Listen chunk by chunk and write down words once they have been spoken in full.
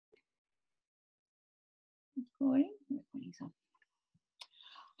Recording.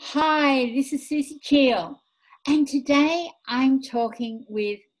 Hi, this is Suzie Cheel, and today I'm talking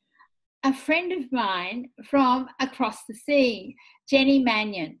with a friend of mine from across the sea, Jenny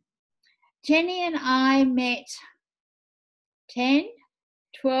Mannion. Jenny and I met 10,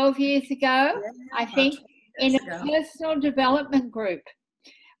 12 years ago, I think, in a personal development group.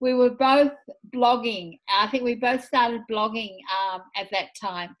 We were both blogging. I think we both started blogging at that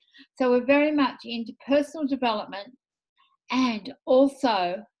time. So we're very much into personal development and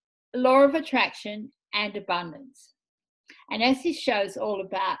also law of attraction and abundance. And as this show's all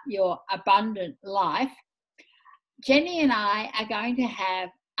about your abundant life, Jenny and I are going to have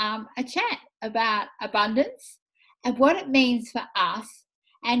a chat about abundance and what it means for us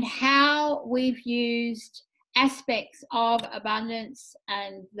and how we've used aspects of abundance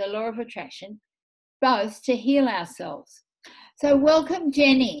and the law of attraction both to heal ourselves. So welcome,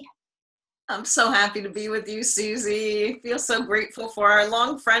 Jenny. I'm so happy to be with you, Suzie. I feel so grateful for our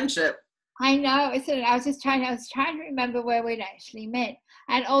long friendship. I know. I was trying to remember where we'd actually met.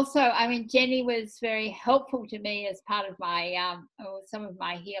 And also, I mean, Jenny was very helpful to me as part of my some of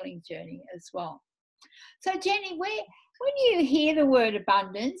my healing journey as well. So, Jenny, when you hear the word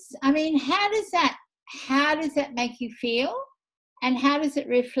abundance, I mean, how does that make you feel, and how does it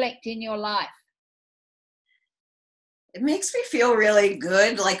reflect in your life? It makes me feel really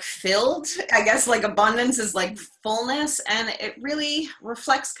good, like filled. I guess like abundance is like fullness, and it really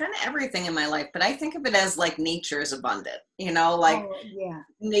reflects kind of everything in my life. But I think of it as like nature is abundant,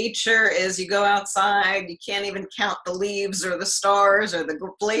 Nature is, you go outside, you can't even count the leaves or the stars or the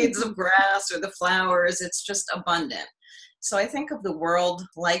blades of grass or the flowers. It's just abundant. So I think of the world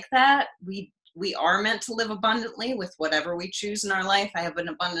like that. We are meant to live abundantly with whatever we choose in our life. I have an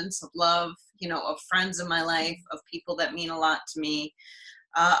abundance of love, of friends in my life, of people that mean a lot to me.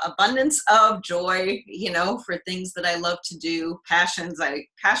 Abundance of joy, for things that I love to do. I'm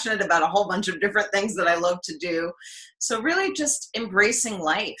passionate about a whole bunch of different things that I love to do. So really just embracing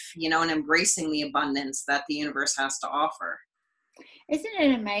life, and embracing the abundance that the universe has to offer. Isn't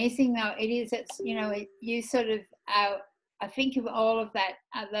it amazing though? It is. It's, you sort of, I think of all of that,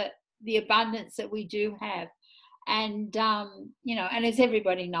 the abundance that we do have. And, and as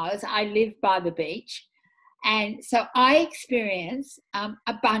everybody knows, I live by the beach. And so I experience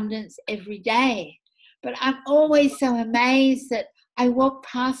abundance every day. But I'm always so amazed that I walk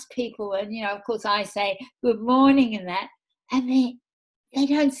past people and, of course I say good morning and that, and they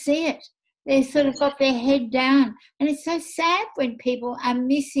don't see it. They've sort of got their head down. And it's so sad when people are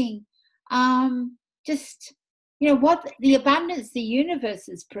missing what the abundance the universe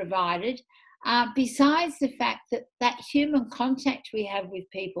has provided, besides the fact that human contact we have with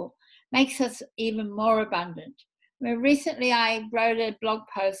people makes us even more abundant. Recently I wrote a blog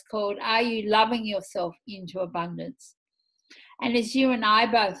post called, Are You Loving Yourself into Abundance? And as you and I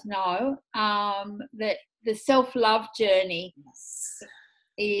both know, that the self-love journey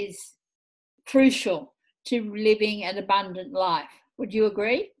is crucial to living an abundant life. Would you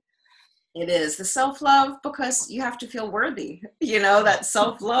agree? It is the self-love, because you have to feel worthy. That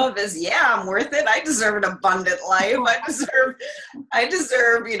self-love is, I'm worth it. I deserve an abundant life. I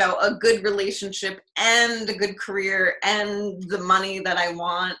deserve, a good relationship and a good career and the money that I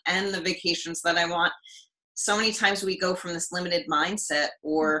want and the vacations that I want. So many times we go from this limited mindset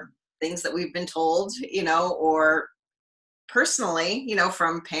or things that we've been told, or personally,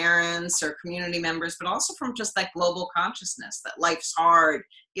 from parents or community members, but also from just that global consciousness that life's hard.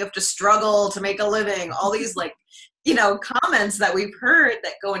 You have to struggle to make a living. All these comments that we've heard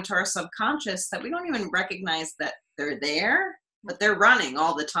that go into our subconscious that we don't even recognize that they're there, but they're running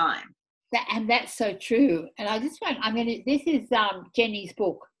all the time. And that's so true. And this is Jenny's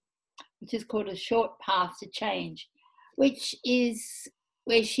book, which is called A Short Path to Change, which is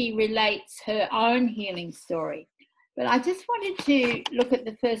where she relates her own healing story. But I just wanted to look at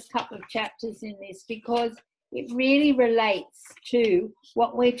the first couple of chapters in this because it really relates to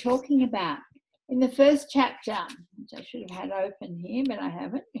what we're talking about. In the first chapter, which I should have had open here, but I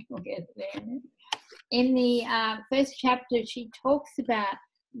haven't. We'll get there. In the first chapter, she talks about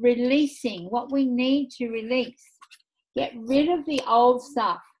releasing what we need to release. Get rid of the old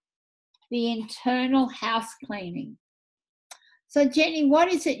stuff, the internal house cleaning. So, Jenny,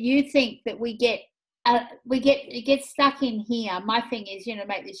 what is it you think that we get stuck in here? My thing is,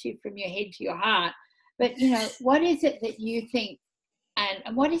 make the shift from your head to your heart. But, what is it that you think,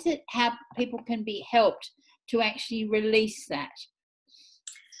 and what is it, how people can be helped to actually release that?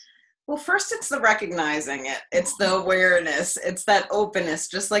 Well, first it's the recognizing it. It's the awareness. It's that openness.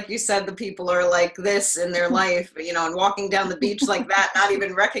 Just like you said, the people are like this in their life, you know, and walking down the beach like that, not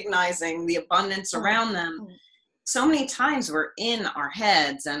even recognizing the abundance around them. So many times we're in our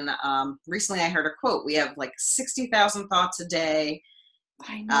heads. And recently I heard a quote, we have like 60,000 thoughts a day.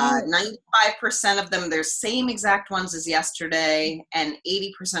 I know. 95% of them, they're same exact ones as yesterday, and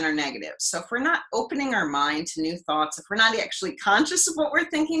 80% are negative. So if we're not opening our mind to new thoughts, if we're not actually conscious of what we're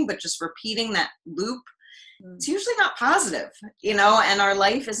thinking, but just repeating that loop, it's usually not positive, you know, and our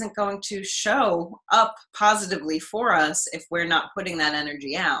life isn't going to show up positively for us if we're not putting that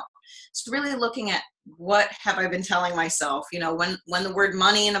energy out. So really looking at, what have I been telling myself? You know, when the word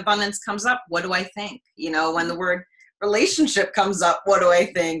money and abundance comes up, what do I think? You know, when the word relationship comes up, what do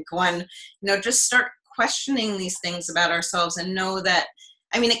I think? When, you know, just start questioning these things about ourselves and know that,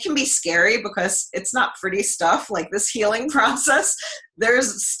 I mean, it can be scary because it's not pretty stuff, like this healing process.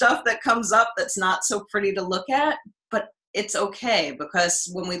 There's stuff that comes up that's not so pretty to look at, but it's okay, because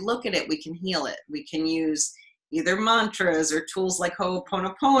when we look at it, we can heal it. We can use either mantras or tools like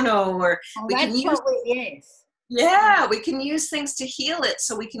Ho'oponopono, or we can use, yes. Yeah, we can use things to heal it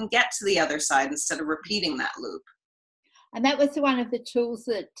so we can get to the other side instead of repeating that loop. And that was one of the tools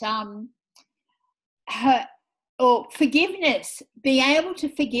that forgiveness, being able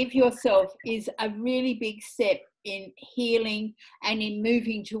to forgive yourself is a really big step in healing and in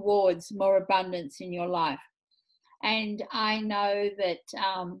moving towards more abundance in your life. And I know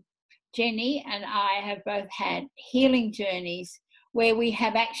that Jenny and I have both had healing journeys where we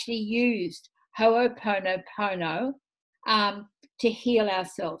have actually used Ho'oponopono to heal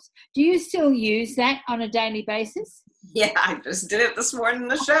ourselves. Do you still use that on a daily basis? Yeah, I just did it this morning in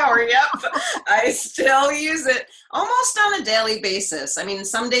the shower. Yep. I still use it almost on a daily basis. I mean,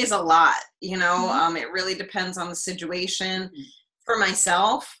 some days a lot, you know, it really depends on the situation. For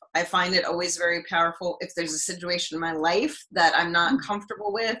myself, I find it always very powerful if there's a situation in my life that I'm not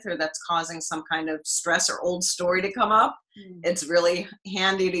comfortable with, or that's causing some kind of stress or old story to come up. It's really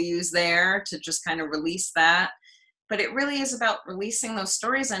handy to use there to just kind of release that. But it really is about releasing those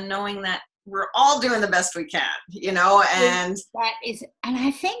stories and knowing that we're all doing the best we can, you know, and that is, and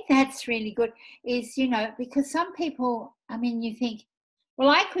I think that's really good, is, you know, because some people, I mean, you think, well,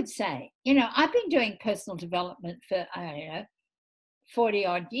 I could say, you know, I've been doing personal development for, I don't know, 40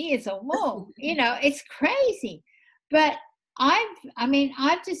 odd years or more, you know, it's crazy. But I've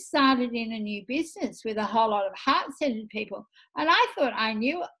just started in a new business with a whole lot of heart-centered people. And I thought I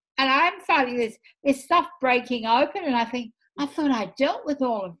knew, and I'm finding this stuff breaking open, and I think, I thought I dealt with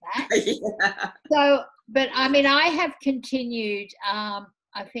all of that. Yeah. So, but I mean, I have continued, I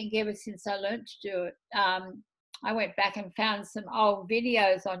think ever since I learned to do it, I went back and found some old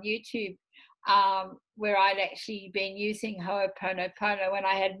videos on YouTube where I'd actually been using Ho'oponopono when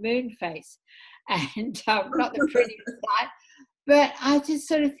I had moon face, and not the prettiest sight, but I just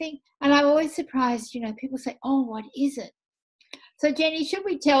sort of think, and I'm always surprised, you know, people say, oh, what is it? So Jenny, should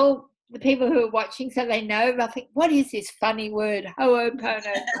we tell the people who are watching so they know? I think, what is this funny word,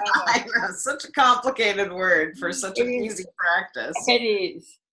 Ho'oponopono? I know, such a complicated word for such an easy practice. It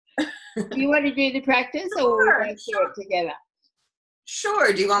is. Do you want to do the practice, or we'll go through it together?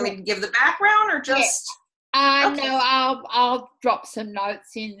 Sure. Do you want me to give the background, or just? Yeah. Okay. No, I'll drop some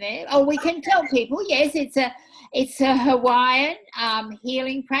notes in there. Oh, we can tell people. Yes, it's a Hawaiian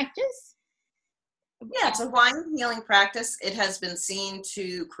healing practice. Yeah, it's a Hawaiian healing practice. It has been seen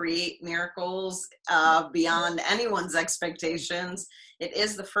to create miracles beyond anyone's expectations. It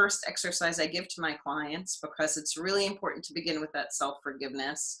is the first exercise I give to my clients because it's really important to begin with that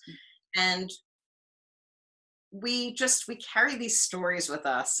self-forgiveness. And we carry these stories with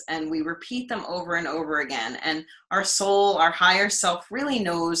us, and we repeat them over and over again. And our soul, our higher self, really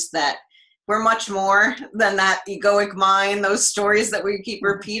knows that we're much more than that egoic mind, those stories that we keep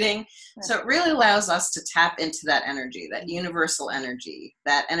repeating. So it really allows us to tap into that energy, that universal energy,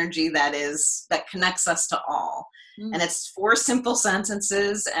 that energy that connects us to all. And it's 4 simple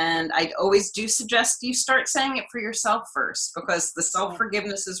sentences. And I always do suggest you start saying it for yourself first, because the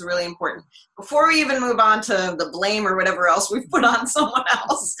self-forgiveness is really important. Before we even move on to the blame or whatever else we've put on someone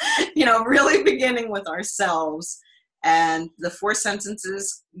else, you know, really beginning with ourselves. And the 4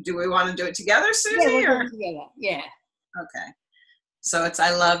 sentences, do we want to do it together, Suzie? Yeah, we'll do it together. Yeah. Okay. So it's,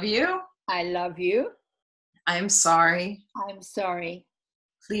 I love you. I love you. I'm sorry. I'm sorry.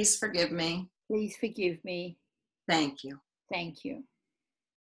 Please forgive me. Please forgive me. Thank you. Thank you.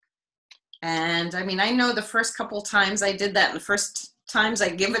 And I mean, I know the first couple times I did that, and the first times I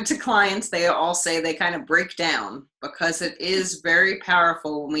give it to clients, they all say they kind of break down, because it is very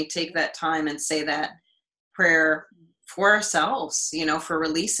powerful when we take that time and say that prayer for ourselves, for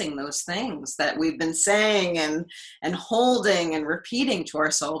releasing those things that we've been saying and holding and repeating to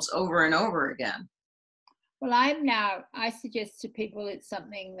ourselves over and over again. Well, I suggest to people it's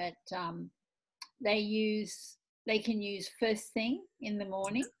something that they can use first thing in the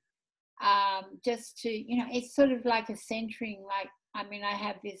morning, just to, it's sort of like a centering, I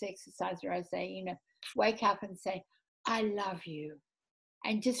have this exercise where I say, wake up and say, I love you,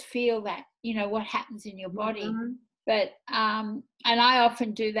 and just feel that, what happens in your body. Mm-hmm. But, and I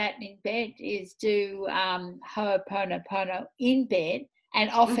often do that in bed, is do Ho'oponopono in bed, and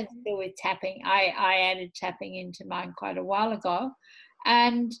often still with tapping. I added tapping into mine quite a while ago.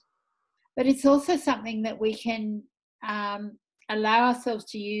 But it's also something that we can allow ourselves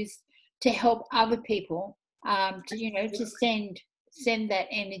to use to help other people, to send that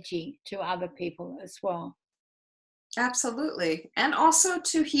energy to other people as well. Absolutely. And also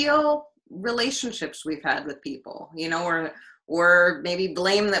to heal relationships we've had with people, or maybe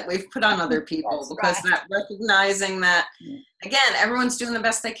blame that we've put on other people, because right. That recognizing that, again, everyone's doing the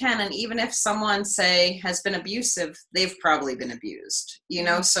best they can. And even if someone, say, has been abusive, they've probably been abused,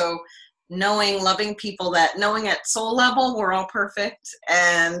 so loving people, that knowing at soul level, we're all perfect.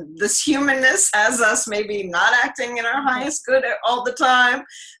 And this humanness has us maybe not acting in our highest good all the time,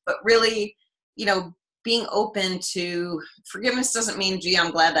 but really, being open to forgiveness doesn't mean, gee, I'm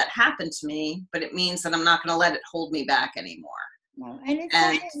glad that happened to me, but it means that I'm not going to let it hold me back anymore. No, and it's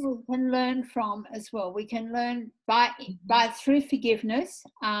something we can learn from as well. We can learn by through forgiveness.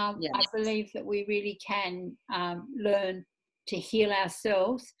 Yes. I believe that we really can learn to heal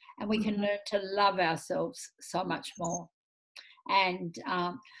ourselves, and we can learn to love ourselves so much more. And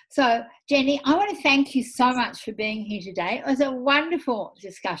so, Jenny, I want to thank you so much for being here today. It was a wonderful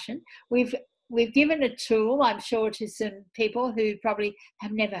discussion. We've given a tool, I'm sure, to some people who probably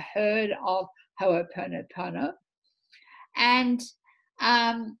have never heard of Ho'oponopono. And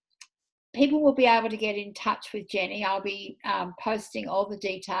people will be able to get in touch with Jenny. I'll be posting all the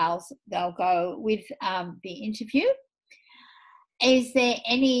details. They'll go with the interview. Is there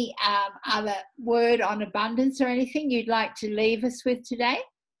any other word on abundance or anything you'd like to leave us with today?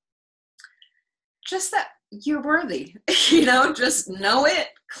 Just that you're worthy, just know it,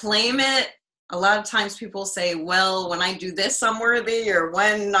 claim it. A lot of times people say, well, when I do this, I'm worthy, or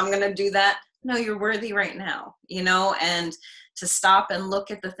when I'm going to do that. No, you're worthy right now, and to stop and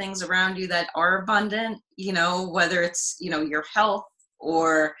look at the things around you that are abundant, whether it's, your health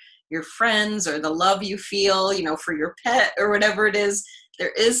or your friends or the love you feel, for your pet or whatever it is,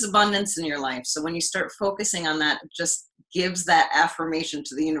 there is abundance in your life. So when you start focusing on that, it just gives that affirmation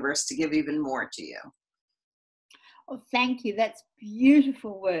to the universe to give even more to you. Well, thank you. That's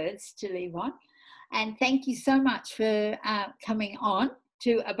beautiful words to leave on. And thank you so much for coming on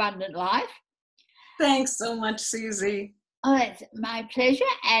to Abundant Life. Thanks so much, Suzie. Oh, it's my pleasure.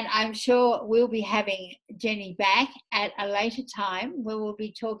 And I'm sure we'll be having Jenny back at a later time, where we'll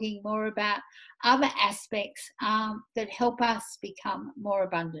be talking more about other aspects that help us become more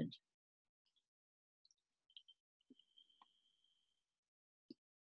abundant.